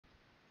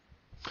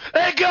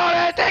They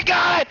got it! They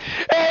got it!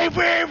 Hey,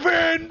 we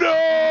win!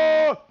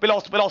 No! We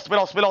lost.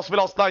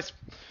 Nice.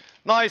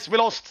 Nice, we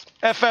lost.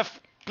 FF,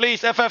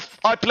 please, FF.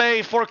 I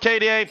play for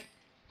KDA.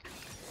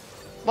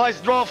 Nice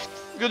draft.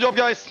 Good job,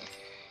 guys.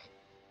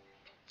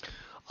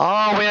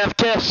 Oh, we have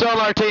Kesha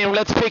on our team.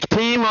 Let's pick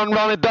teemo and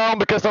run it down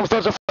because I'm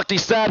such a fucking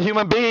sad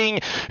human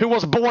being who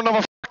was born of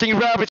a fucking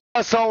rabbit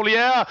asshole,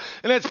 yeah.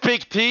 And let's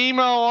pick teemo,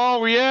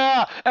 oh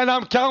yeah. And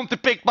I'm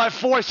counter-picked by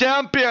 4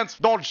 champions.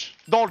 Dodge.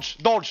 Someone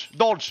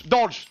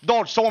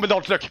will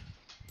dodge, look.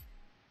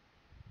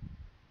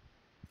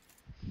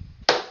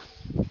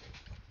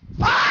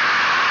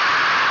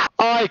 Ah!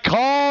 I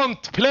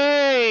can't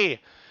play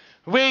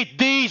with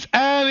these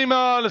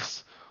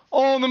animals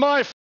on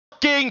my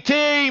fucking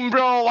team,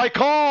 bro. I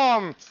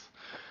can't.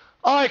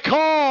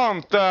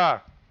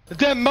 The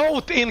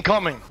moat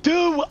incoming.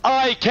 Do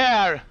I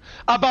care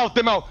about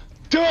the moat?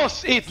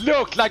 Does it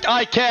look like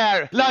I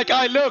care? Like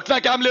I look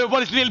like I'm...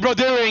 What is little bro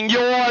doing?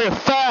 You're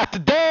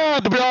fat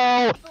dead,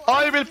 bro.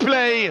 I will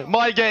play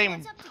my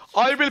game.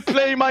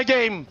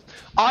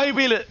 I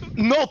will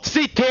not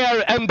sit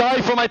here and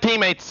die for my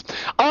teammates.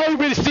 I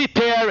will sit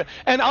here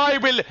and I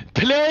will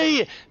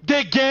play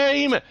the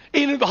game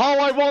in how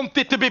I want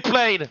it to be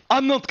played.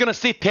 I'm not gonna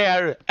sit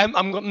here and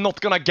I'm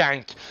not gonna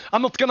gank.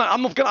 I'm not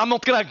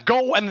gonna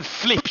go and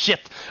flip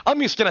shit.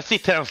 I'm just gonna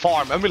sit here and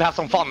farm and we'll have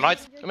some fun,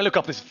 right? Let me look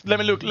up this. Let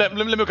me look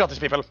up these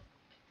people.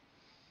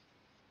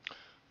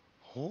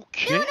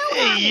 Okay.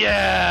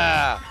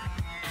 Yeah.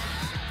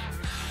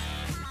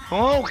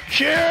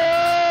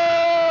 Okay.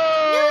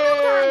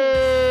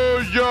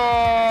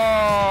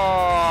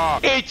 Yeah!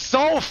 It's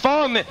so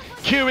fun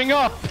queuing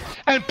up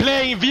and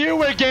playing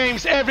viewer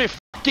games every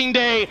fucking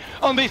day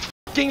on this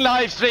fucking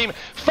live stream.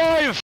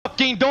 5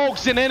 fucking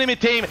dogs in enemy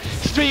team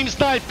stream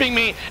sniping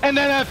me and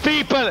then have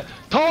people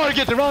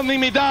target running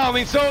me down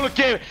in solo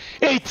queue.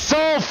 It's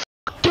so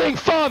fucking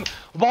fun.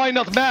 Why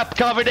not map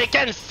cover? They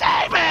can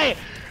save me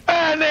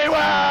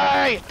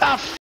anyway. The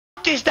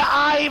fuck is the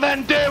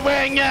Ivan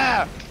doing?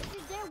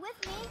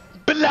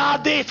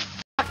 Blood is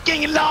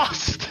fucking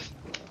lost.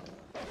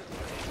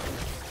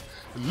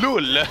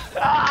 Lull.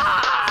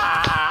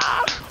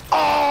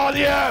 Oh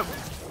yeah.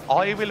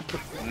 I will.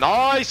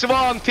 Nice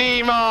one,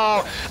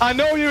 teemo. I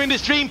know you're in the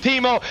stream,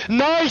 teemo.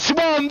 Nice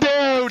one,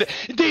 dude.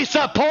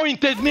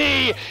 Disappointed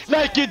me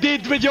like you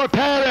did with your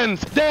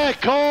parents. The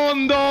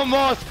condom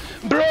was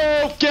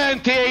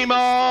broken,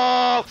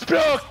 teemo.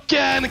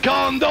 Broken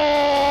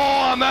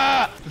condom.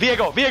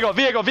 Viego.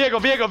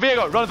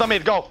 Run it on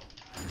mid. Go.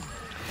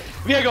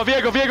 Viego,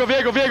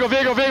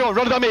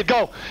 run it on mid,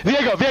 go!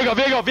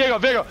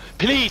 Viego!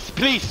 Please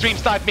stream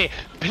snipe me!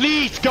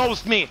 Please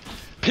ghost me!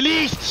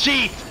 Please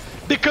cheat!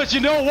 Because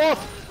you know what?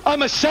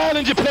 I'm a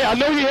challenger player, I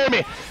know you hear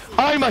me!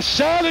 I'm a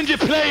challenger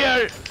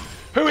player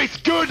who is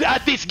good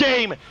at this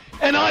game!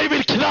 And I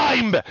will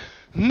climb!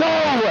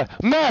 No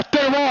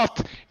matter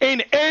what!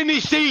 In any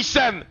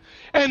season!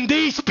 And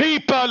these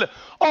people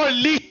are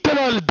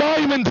literal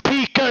diamond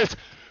peakers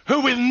who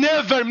will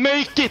never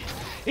make it!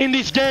 In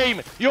this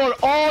game, you're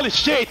all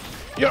shit.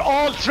 You're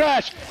all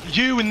trash.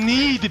 You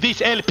need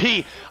this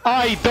LP.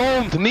 I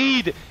don't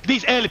need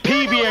this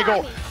LP,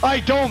 Viego. I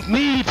don't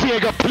need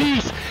Viego.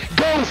 Please,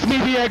 ghost me,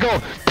 Viego.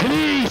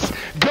 Please,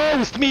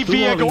 ghost me,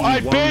 Viego.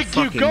 I beg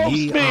you,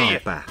 ghost me.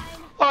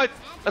 Alright,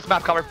 let's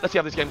map cover. Let's see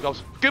how this game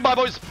goes. Goodbye,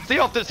 boys. See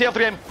you after the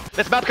game.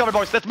 Let's map cover,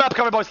 boys. Let's map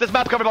cover.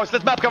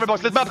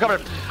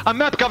 I'm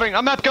map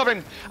covering.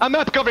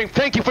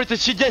 Thank you for the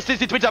suggestions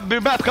to Twitch.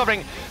 We're map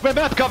covering.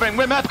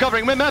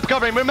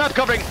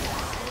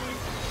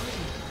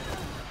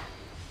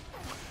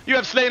 You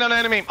have slain an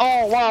enemy.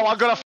 Oh wow, I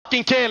got a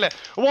fucking kill.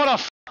 What a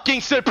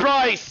fucking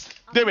surprise.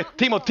 Do it,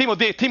 teemo,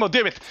 do it. Teemo,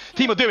 do it.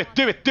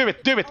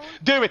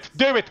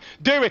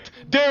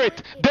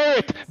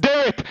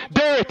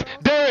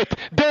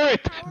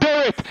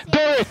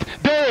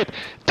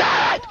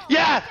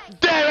 Yeah,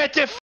 do it,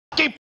 you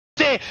fucking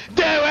pussy.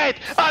 Do it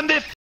on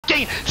the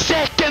fucking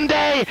second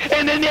day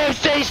in the new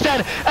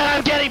season, and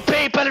I'm getting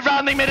people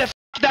running me the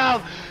fuck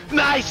down.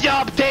 Nice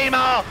job,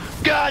 teemo.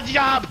 Good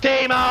job,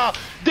 teemo.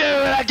 Do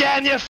it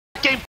again, you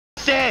fucking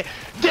pussy.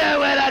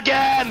 Do it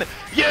again.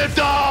 You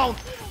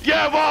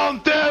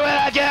won't do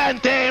it again,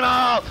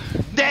 teemo!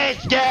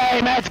 This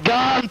game has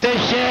gone to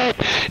shit!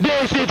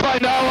 This is why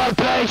no one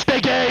plays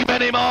the game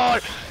anymore!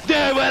 Do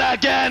it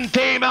again,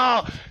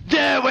 teemo!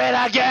 Do it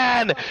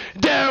again, teemo!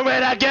 Do it again! Do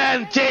it again!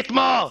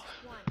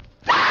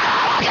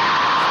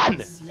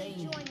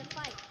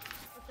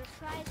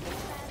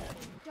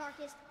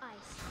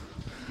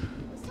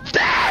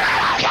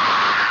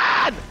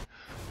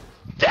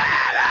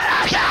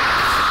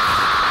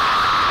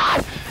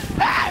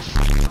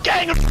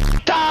 Fucking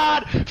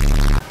retard!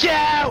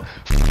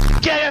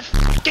 Fuck you,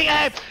 fucking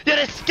ape! You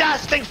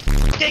disgusting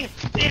fucking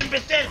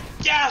imbecile!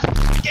 You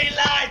fucking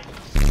lied!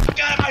 Fuck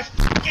out of my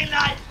fucking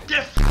life!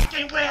 You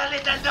fucking weird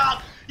little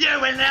dog! You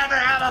will never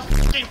have a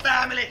fucking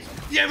family!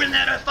 You will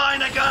never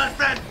find a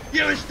girlfriend!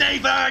 You will stay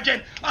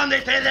virgin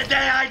until the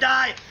day I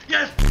die!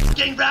 You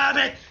fucking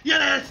rabbit! You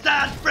little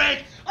sad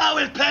freak! I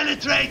will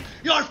penetrate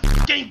your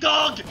fucking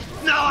dog!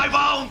 No, I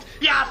won't!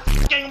 Yeah,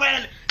 fucking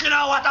will! You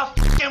know what, I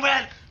fucking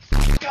will!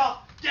 Fuck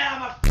off! Damn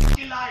my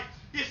fucking life!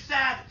 You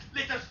sad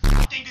little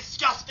fucking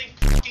disgusting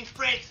fucking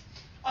freaks!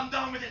 I'm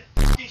done with it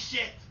fucking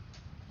shit!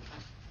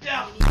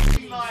 Yeah,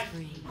 fucking life!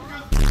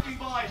 Good fucking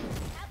boy!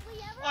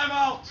 I'm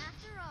out!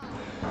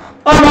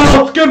 I'm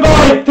out!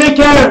 Goodbye! Take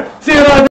care!